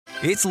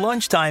It's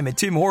lunchtime at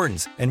Tim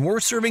Hortons, and we're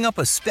serving up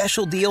a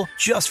special deal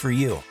just for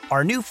you.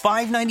 Our new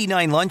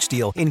 $5.99 lunch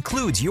deal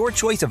includes your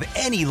choice of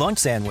any lunch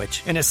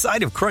sandwich and a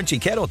side of crunchy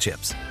kettle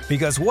chips.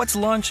 Because what's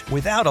lunch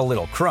without a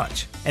little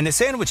crunch? And the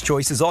sandwich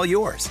choice is all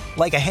yours,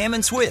 like a ham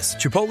and Swiss,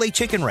 Chipotle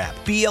chicken wrap,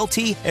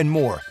 BLT, and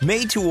more,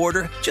 made to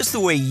order just the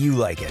way you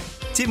like it.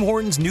 Tim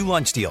Hortons' new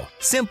lunch deal.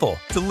 Simple,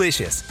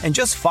 delicious, and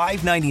just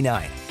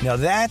 $5.99. Now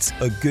that's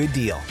a good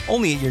deal.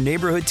 Only at your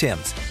neighborhood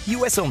Tim's.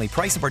 U.S. only.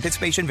 Price and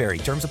participation vary.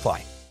 Terms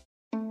apply.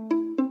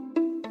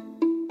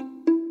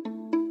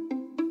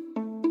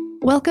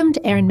 Welcome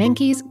to Aaron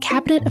Mahnke's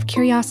Cabinet of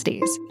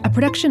Curiosities, a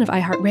production of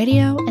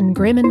iHeartRadio and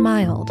Grim and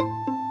Mild.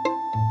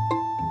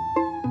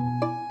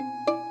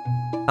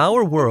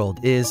 Our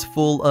world is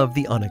full of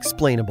the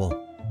unexplainable.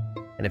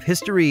 And if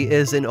history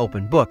is an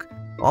open book,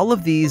 all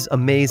of these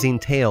amazing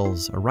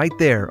tales are right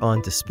there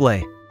on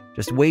display,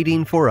 just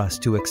waiting for us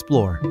to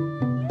explore.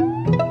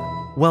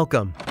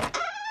 Welcome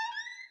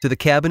to the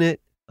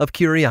Cabinet of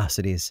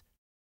Curiosities.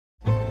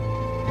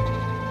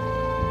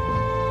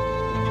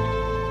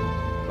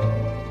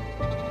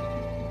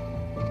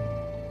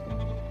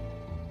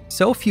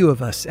 So few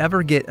of us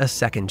ever get a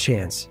second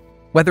chance.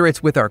 Whether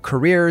it's with our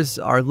careers,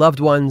 our loved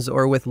ones,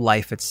 or with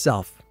life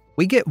itself,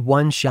 we get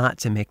one shot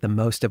to make the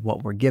most of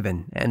what we're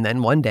given, and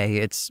then one day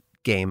it's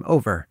game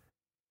over.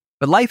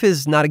 But life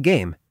is not a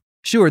game.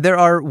 Sure, there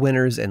are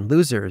winners and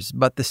losers,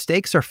 but the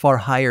stakes are far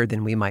higher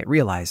than we might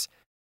realize.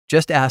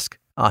 Just ask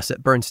Ossip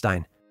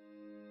Bernstein.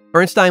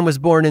 Bernstein was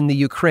born in the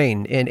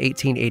Ukraine in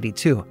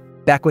 1882,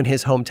 back when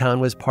his hometown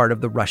was part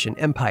of the Russian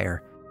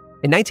Empire.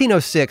 In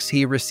 1906,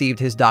 he received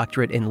his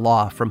doctorate in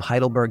law from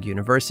Heidelberg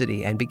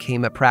University and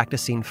became a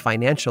practicing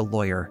financial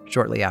lawyer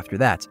shortly after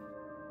that.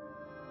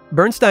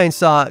 Bernstein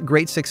saw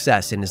great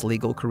success in his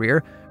legal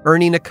career,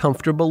 earning a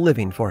comfortable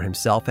living for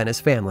himself and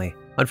his family.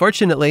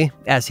 Unfortunately,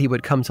 as he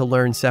would come to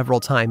learn several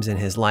times in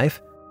his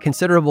life,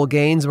 considerable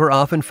gains were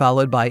often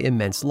followed by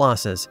immense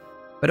losses.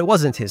 But it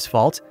wasn't his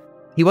fault.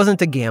 He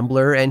wasn't a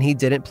gambler and he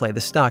didn't play the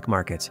stock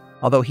market,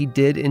 although he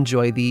did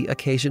enjoy the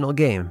occasional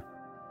game.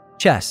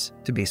 Chess,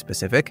 to be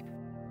specific.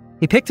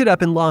 He picked it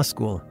up in law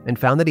school and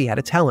found that he had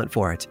a talent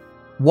for it.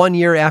 1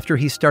 year after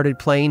he started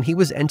playing, he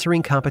was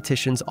entering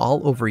competitions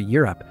all over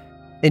Europe.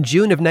 In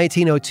June of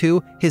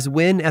 1902, his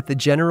win at the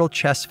General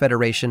Chess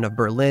Federation of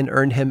Berlin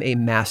earned him a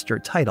master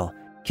title,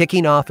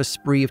 kicking off a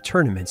spree of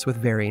tournaments with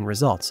varying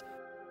results.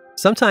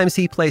 Sometimes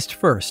he placed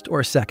first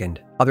or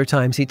second, other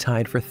times he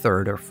tied for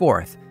third or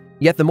fourth.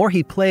 Yet the more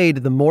he played,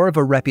 the more of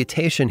a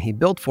reputation he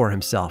built for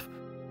himself.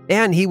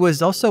 And he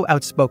was also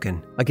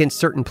outspoken against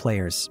certain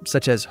players,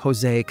 such as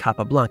Jose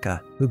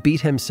Capablanca, who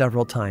beat him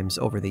several times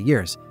over the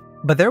years.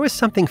 But there was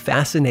something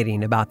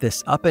fascinating about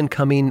this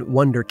up-and-coming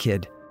wonder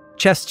kid.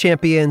 Chess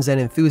champions and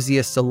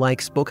enthusiasts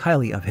alike spoke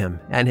highly of him,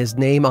 and his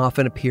name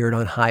often appeared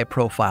on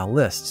high-profile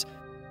lists,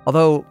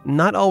 although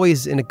not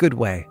always in a good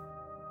way.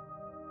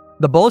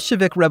 The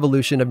Bolshevik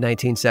Revolution of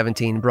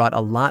 1917 brought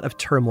a lot of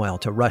turmoil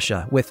to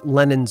Russia, with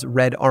Lenin's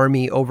Red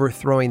Army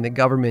overthrowing the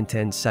government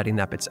and setting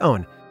up its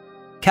own.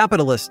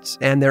 Capitalists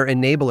and their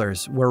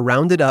enablers were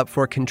rounded up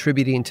for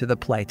contributing to the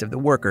plight of the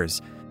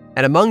workers,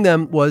 and among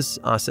them was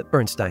Ossip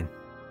Bernstein.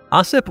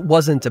 Ossip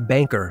wasn't a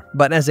banker,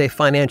 but as a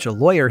financial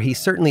lawyer, he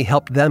certainly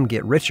helped them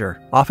get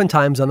richer,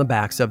 oftentimes on the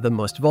backs of the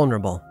most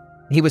vulnerable.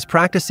 He was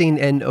practicing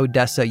in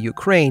Odessa,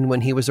 Ukraine, when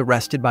he was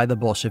arrested by the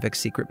Bolshevik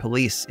secret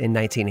police in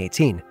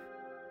 1918.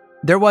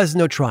 There was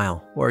no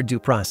trial or due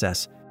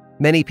process.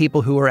 Many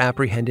people who were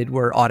apprehended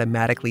were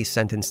automatically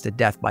sentenced to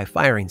death by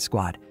firing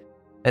squad,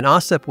 and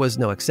Ossip was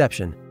no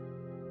exception.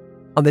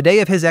 On the day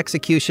of his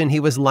execution, he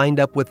was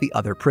lined up with the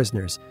other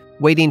prisoners,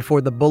 waiting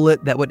for the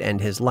bullet that would end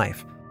his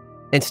life.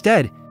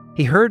 Instead,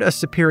 he heard a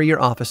superior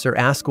officer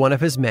ask one of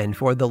his men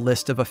for the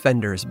list of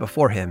offenders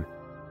before him.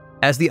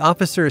 As the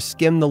officer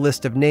skimmed the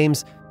list of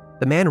names,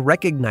 the man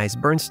recognized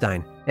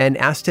Bernstein and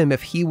asked him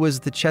if he was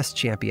the chess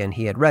champion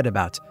he had read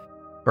about.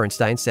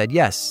 Bernstein said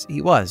yes, he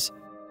was.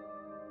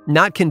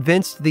 Not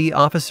convinced, the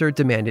officer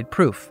demanded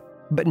proof,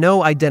 but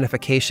no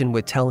identification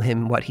would tell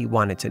him what he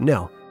wanted to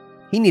know.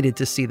 He needed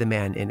to see the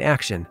man in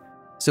action,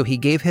 so he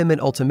gave him an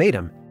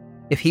ultimatum.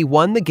 If he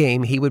won the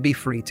game, he would be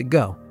free to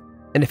go,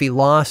 and if he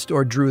lost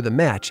or drew the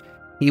match,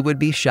 he would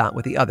be shot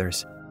with the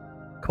others.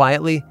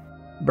 Quietly,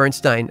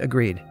 Bernstein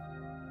agreed.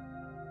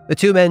 The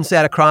two men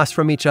sat across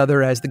from each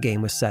other as the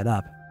game was set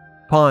up.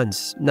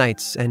 Pawns,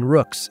 knights, and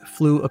rooks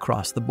flew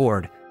across the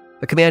board.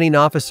 The commanding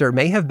officer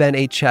may have been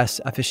a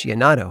chess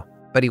aficionado,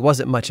 but he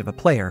wasn't much of a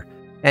player,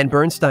 and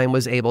Bernstein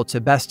was able to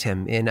best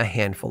him in a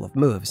handful of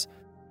moves.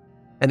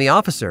 And the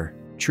officer,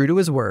 true to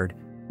his word,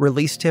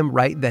 released him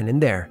right then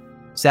and there,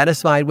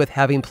 satisfied with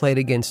having played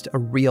against a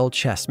real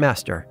chess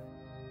master.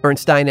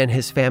 Bernstein and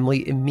his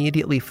family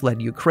immediately fled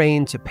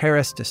Ukraine to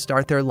Paris to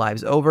start their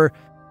lives over,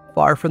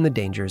 far from the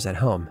dangers at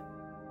home.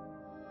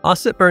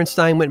 Ossip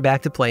Bernstein went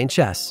back to playing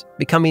chess,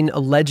 becoming a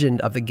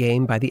legend of the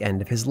game by the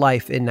end of his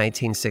life in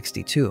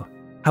 1962.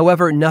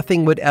 However,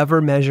 nothing would ever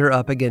measure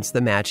up against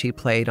the match he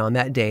played on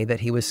that day that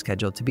he was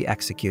scheduled to be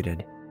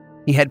executed.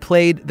 He had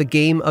played the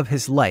game of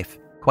his life,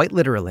 quite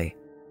literally,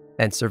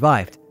 and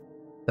survived.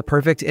 the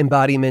perfect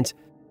embodiment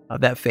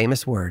of that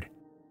famous word,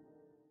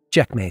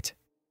 checkmate.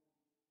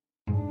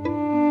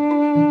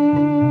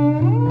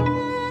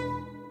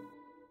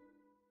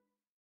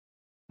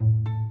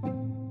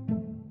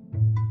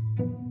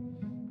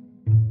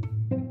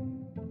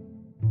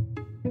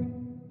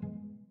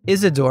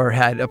 Isidore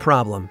had a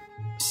problem.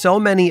 So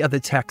many of the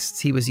texts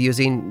he was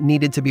using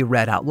needed to be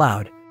read out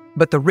loud,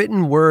 but the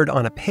written word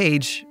on a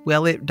page,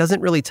 well, it doesn't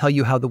really tell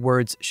you how the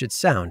words should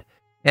sound,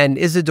 and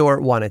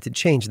Isidore wanted to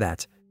change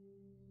that.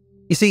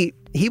 You see,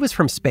 he was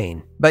from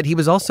Spain, but he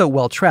was also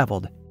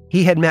well-traveled.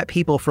 He had met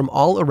people from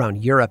all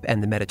around Europe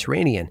and the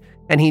Mediterranean,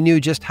 and he knew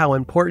just how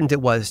important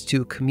it was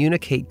to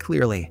communicate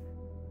clearly.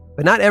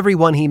 But not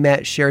everyone he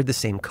met shared the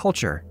same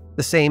culture,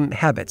 the same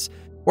habits,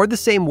 or the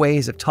same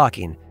ways of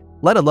talking,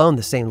 let alone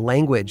the same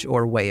language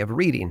or way of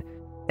reading.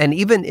 And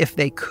even if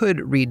they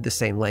could read the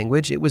same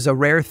language, it was a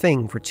rare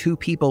thing for two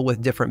people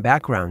with different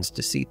backgrounds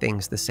to see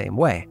things the same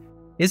way.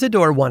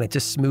 Isidore wanted to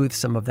smooth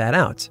some of that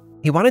out.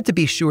 He wanted to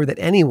be sure that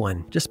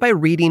anyone, just by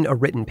reading a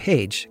written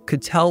page,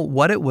 could tell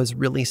what it was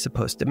really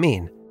supposed to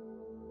mean.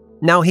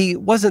 Now, he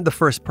wasn't the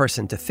first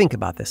person to think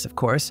about this, of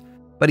course,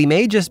 but he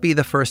may just be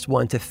the first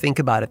one to think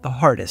about it the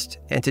hardest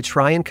and to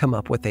try and come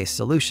up with a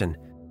solution.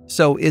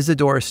 So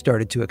Isidore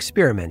started to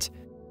experiment,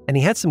 and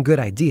he had some good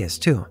ideas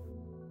too.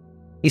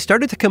 He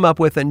started to come up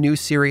with a new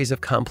series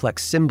of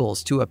complex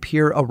symbols to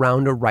appear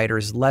around a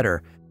writer's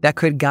letter that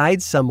could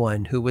guide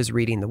someone who was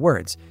reading the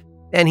words,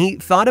 and he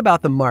thought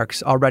about the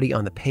marks already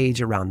on the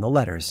page around the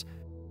letters.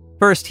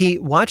 First, he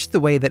watched the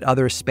way that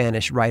other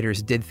Spanish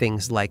writers did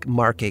things like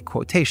mark a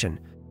quotation.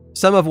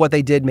 Some of what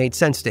they did made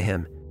sense to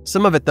him.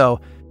 Some of it, though,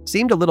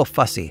 seemed a little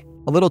fussy,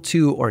 a little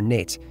too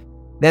ornate.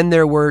 Then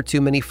there were too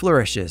many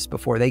flourishes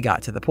before they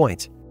got to the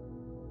point.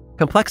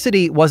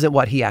 Complexity wasn't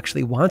what he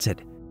actually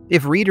wanted.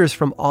 If readers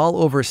from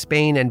all over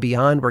Spain and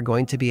beyond were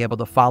going to be able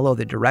to follow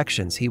the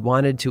directions, he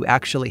wanted to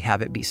actually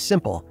have it be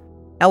simple.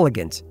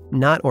 Elegant,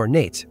 not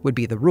ornate, would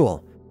be the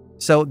rule.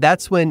 So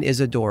that's when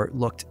Isidore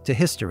looked to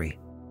history.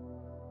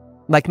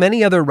 Like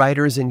many other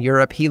writers in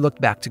Europe, he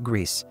looked back to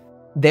Greece.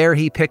 There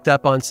he picked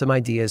up on some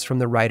ideas from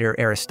the writer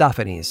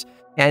Aristophanes,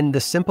 and the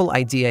simple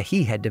idea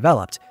he had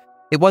developed.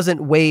 It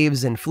wasn't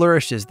waves and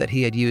flourishes that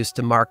he had used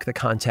to mark the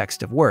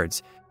context of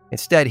words.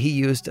 Instead, he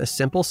used a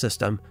simple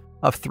system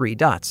of 3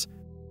 dots.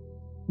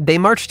 They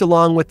marched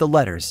along with the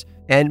letters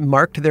and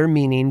marked their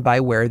meaning by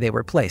where they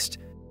were placed.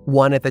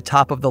 One at the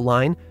top of the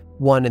line,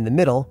 one in the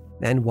middle,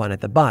 and one at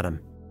the bottom.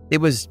 It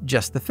was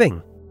just the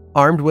thing.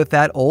 Armed with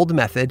that old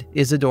method,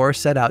 Isidore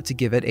set out to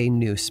give it a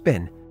new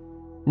spin.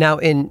 Now,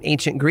 in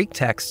ancient Greek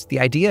texts, the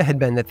idea had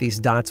been that these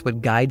dots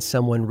would guide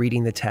someone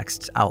reading the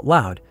texts out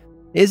loud.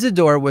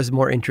 Isidore was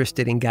more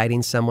interested in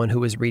guiding someone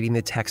who was reading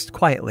the text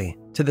quietly,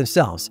 to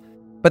themselves.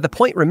 But the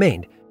point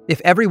remained. If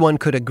everyone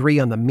could agree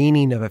on the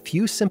meaning of a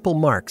few simple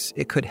marks,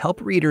 it could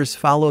help readers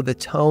follow the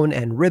tone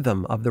and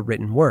rhythm of the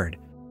written word.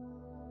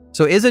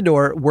 So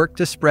Isidore worked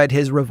to spread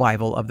his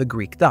revival of the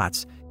Greek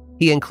dots.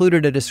 He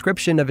included a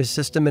description of his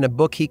system in a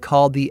book he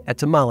called the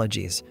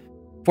Etymologies.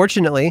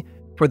 Fortunately,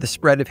 for the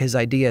spread of his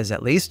ideas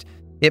at least,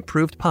 it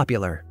proved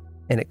popular,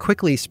 and it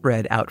quickly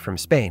spread out from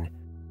Spain.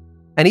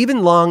 And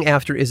even long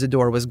after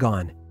Isidore was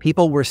gone,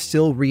 people were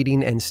still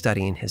reading and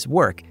studying his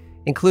work,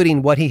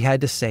 including what he had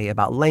to say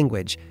about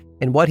language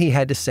and what he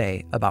had to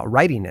say about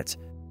writing it.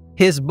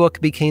 His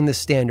book became the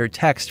standard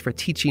text for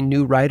teaching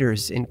new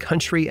writers in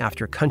country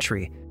after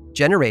country,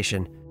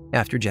 generation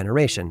after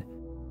generation.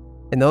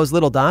 And those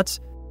little dots,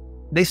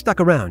 they stuck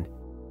around.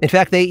 In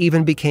fact, they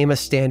even became a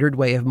standard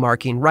way of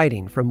marking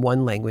writing from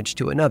one language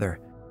to another.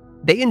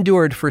 They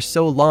endured for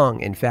so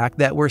long, in fact,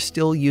 that we're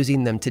still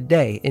using them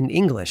today in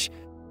English,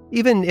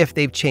 even if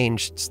they've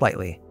changed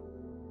slightly.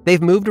 They've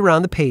moved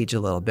around the page a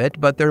little bit,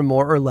 but they're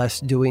more or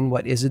less doing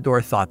what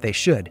Isidore thought they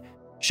should,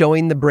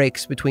 showing the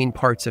breaks between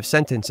parts of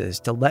sentences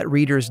to let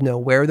readers know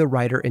where the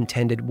writer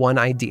intended one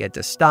idea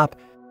to stop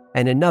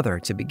and another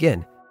to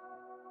begin.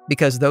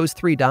 Because those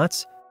 3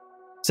 dots,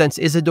 since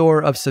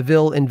Isidore of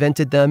Seville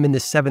invented them in the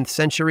 7th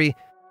century,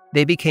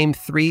 they became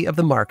 3 of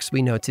the marks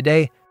we know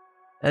today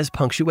as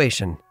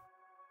punctuation: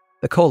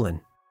 the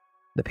colon,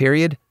 the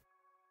period,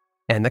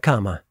 and the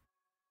comma.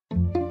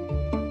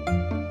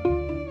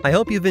 I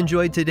hope you've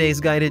enjoyed today's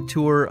guided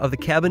tour of the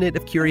Cabinet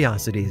of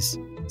Curiosities.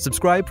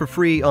 Subscribe for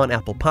free on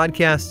Apple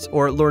Podcasts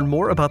or learn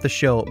more about the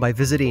show by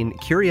visiting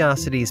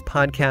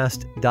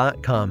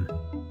curiositiespodcast.com.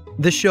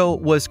 This show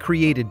was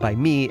created by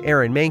me,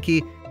 Aaron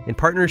Mahnke, in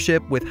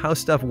partnership with How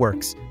Stuff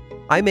Works.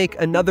 I make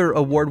another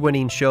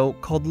award-winning show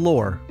called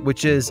Lore,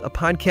 which is a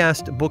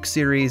podcast, book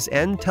series,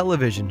 and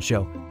television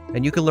show,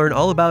 and you can learn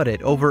all about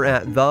it over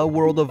at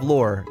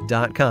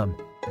theworldoflore.com.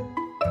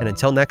 And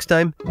until next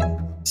time,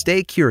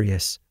 stay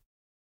curious.